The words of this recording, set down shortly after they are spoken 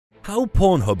how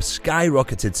Pornhub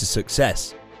skyrocketed to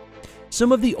success.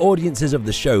 Some of the audiences of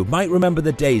the show might remember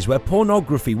the days where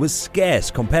pornography was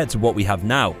scarce compared to what we have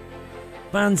now.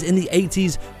 Fans in the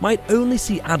 80s might only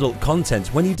see adult content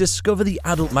when you discover the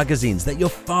adult magazines that your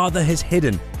father has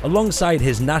hidden alongside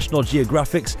his National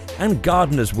Geographics and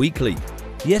Gardener's Weekly.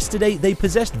 Yesterday, they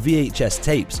possessed VHS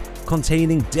tapes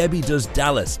containing Debbie Does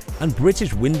Dallas and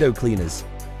British window cleaners.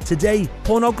 Today,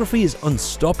 pornography is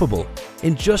unstoppable.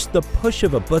 In just the push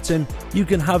of a button, you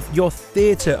can have your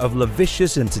theatre of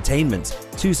lascivious entertainment,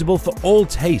 suitable for all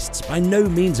tastes, by no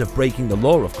means of breaking the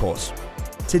law, of course.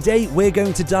 Today, we're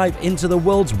going to dive into the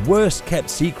world's worst kept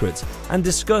secret and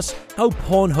discuss how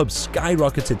Pornhub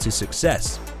skyrocketed to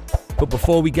success. But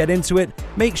before we get into it,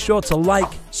 make sure to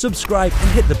like, subscribe and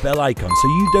hit the bell icon so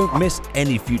you don't miss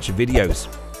any future videos.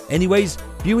 Anyways,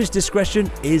 viewers'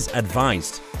 discretion is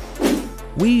advised.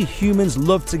 We humans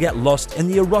love to get lost in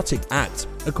the erotic act,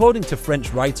 according to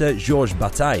French writer Georges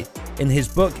Bataille, in his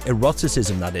book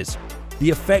Eroticism, that is. The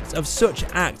effect of such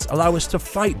acts allow us to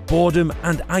fight boredom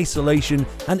and isolation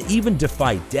and even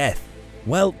defy death.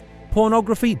 Well,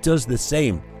 pornography does the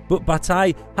same, but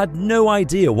Bataille had no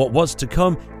idea what was to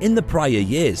come in the prior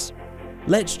years.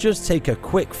 Let's just take a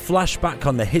quick flashback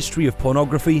on the history of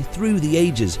pornography through the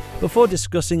ages before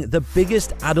discussing the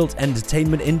biggest adult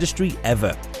entertainment industry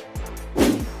ever.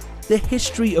 The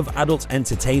history of adult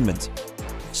entertainment.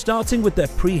 Starting with the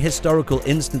prehistorical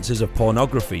instances of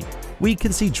pornography, we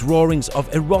can see drawings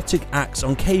of erotic acts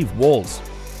on cave walls.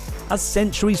 As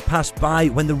centuries passed by,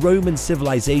 when the Roman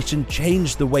civilization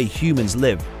changed the way humans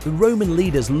live, the Roman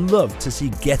leaders loved to see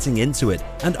getting into it,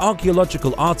 and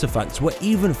archaeological artifacts were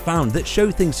even found that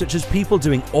show things such as people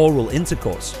doing oral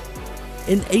intercourse.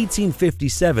 In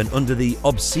 1857, under the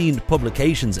Obscene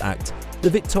Publications Act, the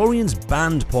Victorians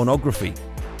banned pornography,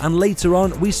 and later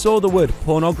on we saw the word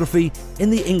pornography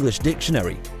in the English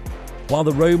dictionary. While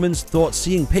the Romans thought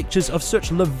seeing pictures of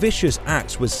such lascivious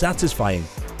acts was satisfying,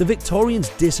 the Victorians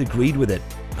disagreed with it,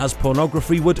 as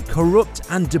pornography would corrupt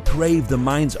and deprave the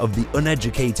minds of the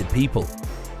uneducated people.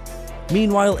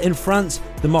 Meanwhile, in France,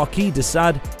 the Marquis de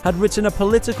Sade had written a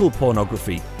political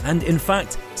pornography, and in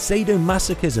fact,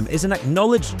 sadomasochism is an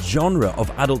acknowledged genre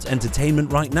of adult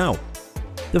entertainment right now.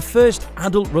 The first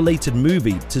adult-related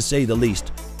movie, to say the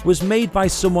least, was made by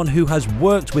someone who has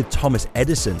worked with Thomas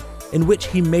Edison, in which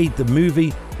he made the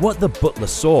movie What the Butler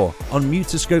Saw on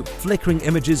mutoscope flickering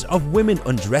images of women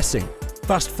undressing.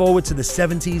 Fast forward to the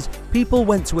 70s, people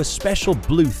went to a special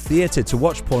blue theatre to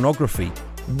watch pornography,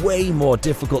 way more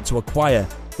difficult to acquire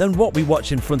than what we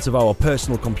watch in front of our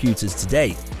personal computers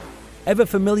today. Ever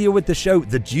familiar with the show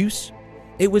The Deuce?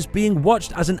 It was being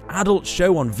watched as an adult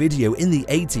show on video in the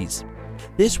 80s.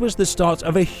 This was the start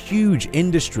of a huge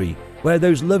industry where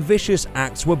those lascivious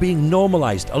acts were being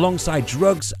normalized alongside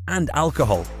drugs and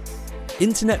alcohol.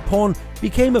 Internet porn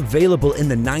became available in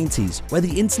the 90s, where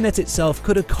the internet itself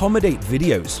could accommodate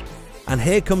videos. And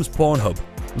here comes Pornhub,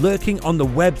 lurking on the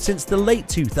web since the late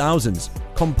 2000s,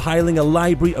 compiling a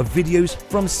library of videos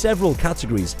from several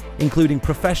categories, including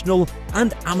professional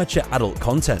and amateur adult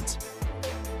content.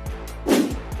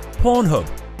 Pornhub,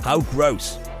 how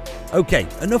gross. Okay,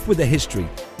 enough with the history,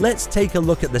 let's take a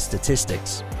look at the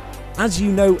statistics. As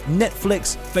you know,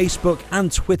 Netflix, Facebook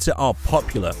and Twitter are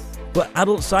popular, but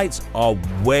adult sites are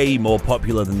way more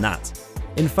popular than that.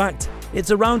 In fact,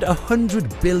 it's around a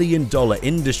 $100 billion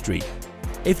industry.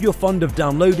 If you're fond of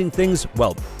downloading things,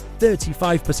 well,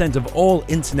 35% of all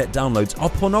internet downloads are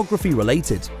pornography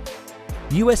related.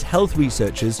 US health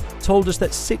researchers told us that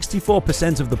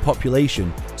 64% of the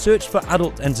population search for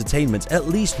adult entertainment at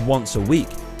least once a week,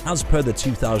 as per the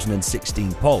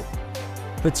 2016 poll.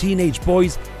 For teenage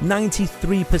boys,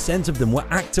 93% of them were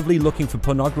actively looking for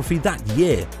pornography that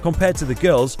year, compared to the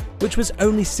girls, which was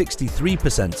only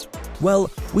 63%. Well,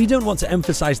 we don't want to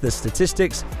emphasize the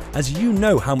statistics, as you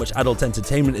know how much adult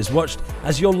entertainment is watched,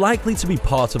 as you're likely to be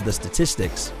part of the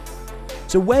statistics.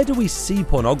 So where do we see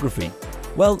pornography?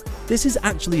 Well, this is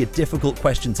actually a difficult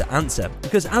question to answer,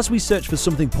 because as we search for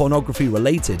something pornography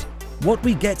related, what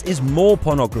we get is more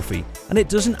pornography, and it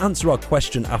doesn't answer our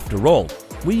question after all.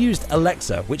 We used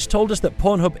Alexa, which told us that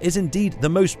Pornhub is indeed the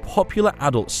most popular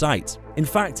adult site. In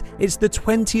fact, it's the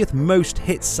 20th most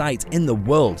hit site in the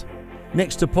world.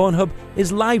 Next to Pornhub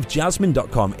is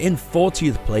LiveJasmine.com in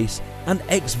 40th place and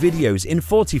Xvideos in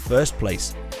 41st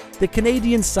place. The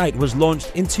Canadian site was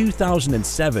launched in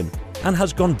 2007 and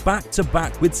has gone back to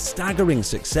back with staggering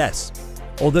success.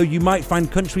 Although you might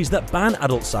find countries that ban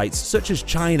adult sites such as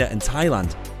China and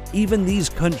Thailand, even these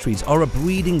countries are a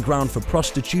breeding ground for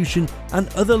prostitution and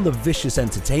other lascivious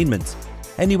entertainment.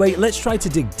 Anyway, let's try to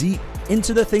dig deep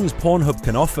into the things Pornhub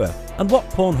can offer and what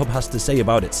Pornhub has to say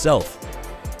about itself.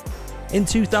 In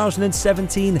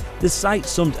 2017, the site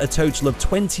summed a total of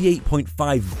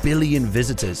 28.5 billion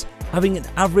visitors, having an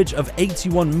average of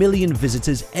 81 million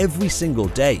visitors every single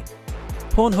day.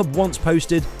 Pornhub once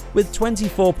posted, with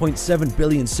 24.7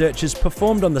 billion searches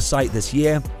performed on the site this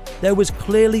year, there was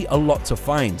clearly a lot to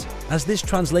find, as this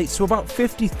translates to about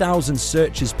 50,000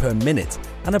 searches per minute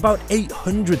and about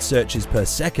 800 searches per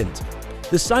second.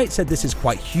 The site said this is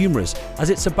quite humorous, as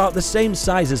it's about the same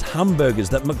size as hamburgers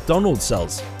that McDonald's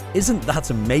sells. Isn't that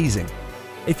amazing?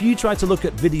 If you try to look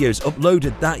at videos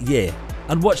uploaded that year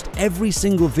and watched every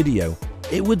single video,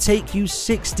 it would take you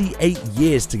 68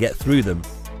 years to get through them.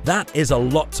 That is a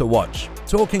lot to watch.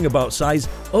 Talking about size,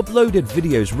 uploaded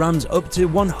videos rams up to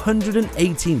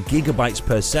 118 gigabytes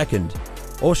per second,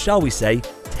 or shall we say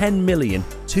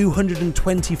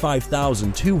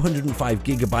 10,225,205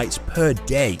 gigabytes per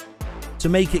day. To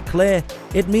make it clear,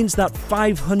 it means that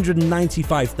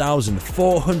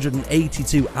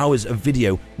 595,482 hours of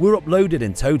video were uploaded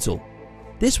in total.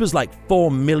 This was like 4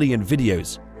 million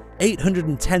videos.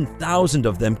 810,000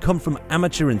 of them come from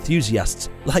amateur enthusiasts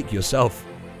like yourself.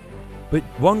 But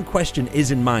one question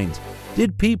is in mind: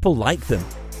 did people like them?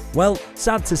 Well,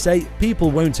 sad to say,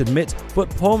 people won't admit, but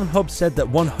Pornhub said that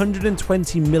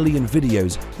 120 million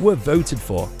videos were voted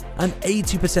for, and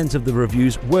 80% of the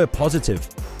reviews were positive.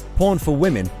 Porn for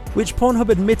women, which Pornhub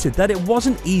admitted that it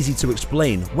wasn't easy to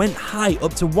explain, went high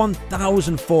up to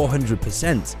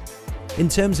 1,400%. In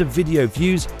terms of video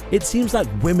views, it seems like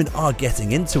women are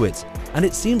getting into it, and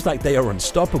it seems like they are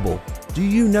unstoppable. Do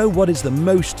you know what is the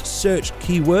most searched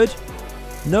keyword?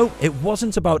 No, it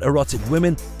wasn't about erotic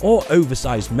women or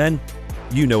oversized men,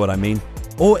 you know what I mean,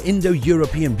 or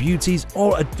Indo-European beauties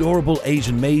or adorable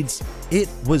Asian maids. It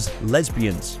was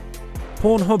lesbians.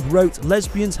 Pornhub wrote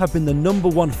lesbians have been the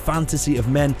 #1 fantasy of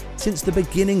men since the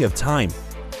beginning of time.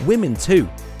 Women too,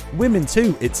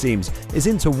 it seems, is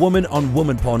into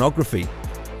woman-on-woman pornography.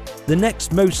 The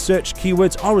next most searched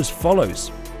keywords are as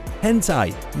follows: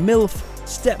 hentai, MILF,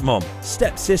 stepmom,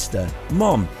 stepsister,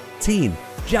 mom, teen,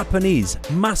 Japanese,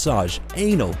 massage,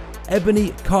 anal,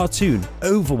 ebony, cartoon,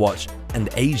 Overwatch, and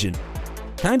Asian.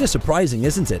 Kinda surprising,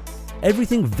 isn't it?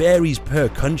 Everything varies per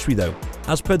country though.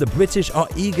 As per the British are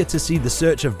eager to see the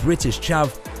search of British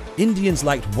chav, Indians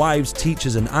liked wives,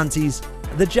 teachers and aunties,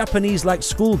 the Japanese liked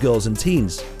schoolgirls and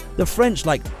teens, the French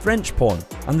liked French porn,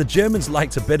 and the Germans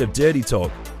liked a bit of dirty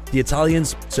talk. The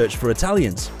Italians searched for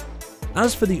Italians.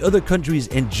 As for the other countries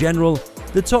in general,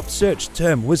 the top searched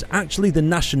term was actually the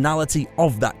nationality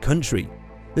of that country.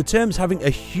 The terms having a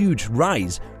huge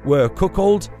rise were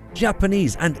cuckold,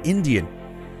 Japanese and Indian.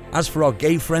 As for our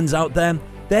gay friends out there,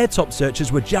 their top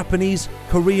searches were Japanese,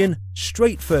 Korean,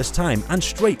 straight first time and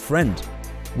straight friend.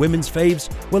 Women's faves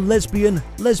were lesbian,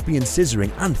 lesbian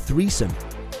scissoring and threesome.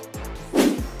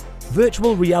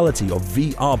 Virtual reality or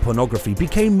VR pornography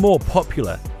became more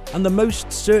popular, and the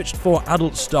most searched for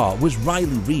adult star was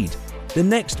Riley Reid. The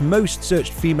next most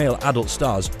searched female adult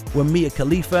stars were Mia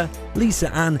Khalifa, Lisa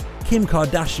Ann, Kim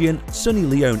Kardashian, Sunny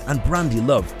Leone and Brandy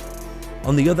Love.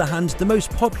 On the other hand, the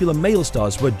most popular male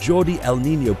stars were Jordi El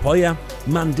Nino Poya,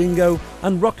 Mandingo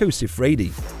and Rocco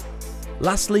Siffredi.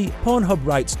 Lastly, Pornhub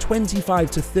writes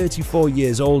 25 to 34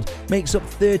 years old makes up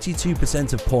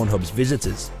 32% of Pornhub's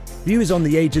visitors. Viewers on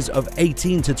the ages of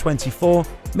 18 to 24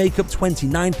 make up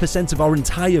 29% of our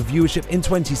entire viewership in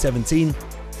 2017,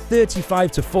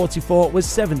 35 to 44 was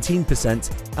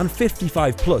 17%, and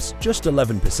 55 plus just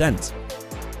 11%.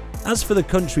 As for the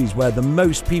countries where the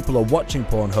most people are watching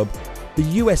Pornhub, the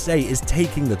USA is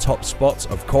taking the top spots,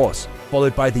 of course,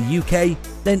 followed by the UK,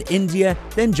 then India,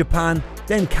 then Japan,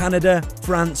 then Canada,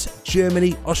 France,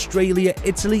 Germany, Australia,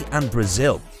 Italy and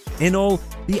Brazil. In all,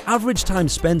 the average time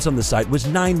spent on the site was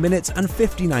 9 minutes and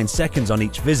 59 seconds on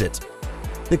each visit.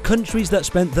 The countries that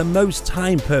spent the most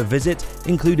time per visit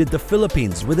included the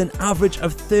Philippines with an average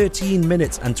of 13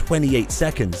 minutes and 28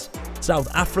 seconds, South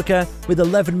Africa with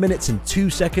 11 minutes and 2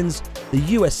 seconds, the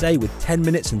USA with 10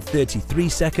 minutes and 33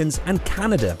 seconds, and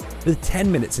Canada with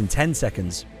 10 minutes and 10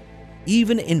 seconds.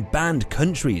 Even in banned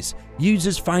countries,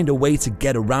 users find a way to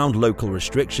get around local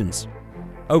restrictions.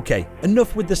 Okay,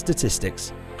 enough with the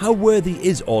statistics. How worthy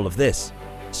is all of this?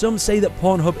 Some say that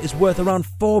Pornhub is worth around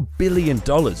 $4 billion.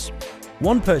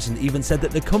 One person even said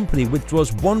that the company withdraws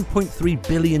 $1.3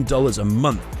 billion a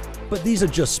month, but these are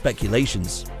just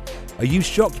speculations. Are you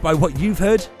shocked by what you've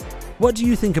heard? What do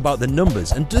you think about the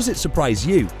numbers, and does it surprise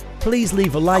you? Please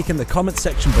leave a like in the comment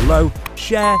section below,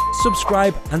 share,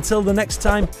 subscribe. Until the next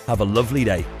time, have a lovely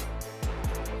day.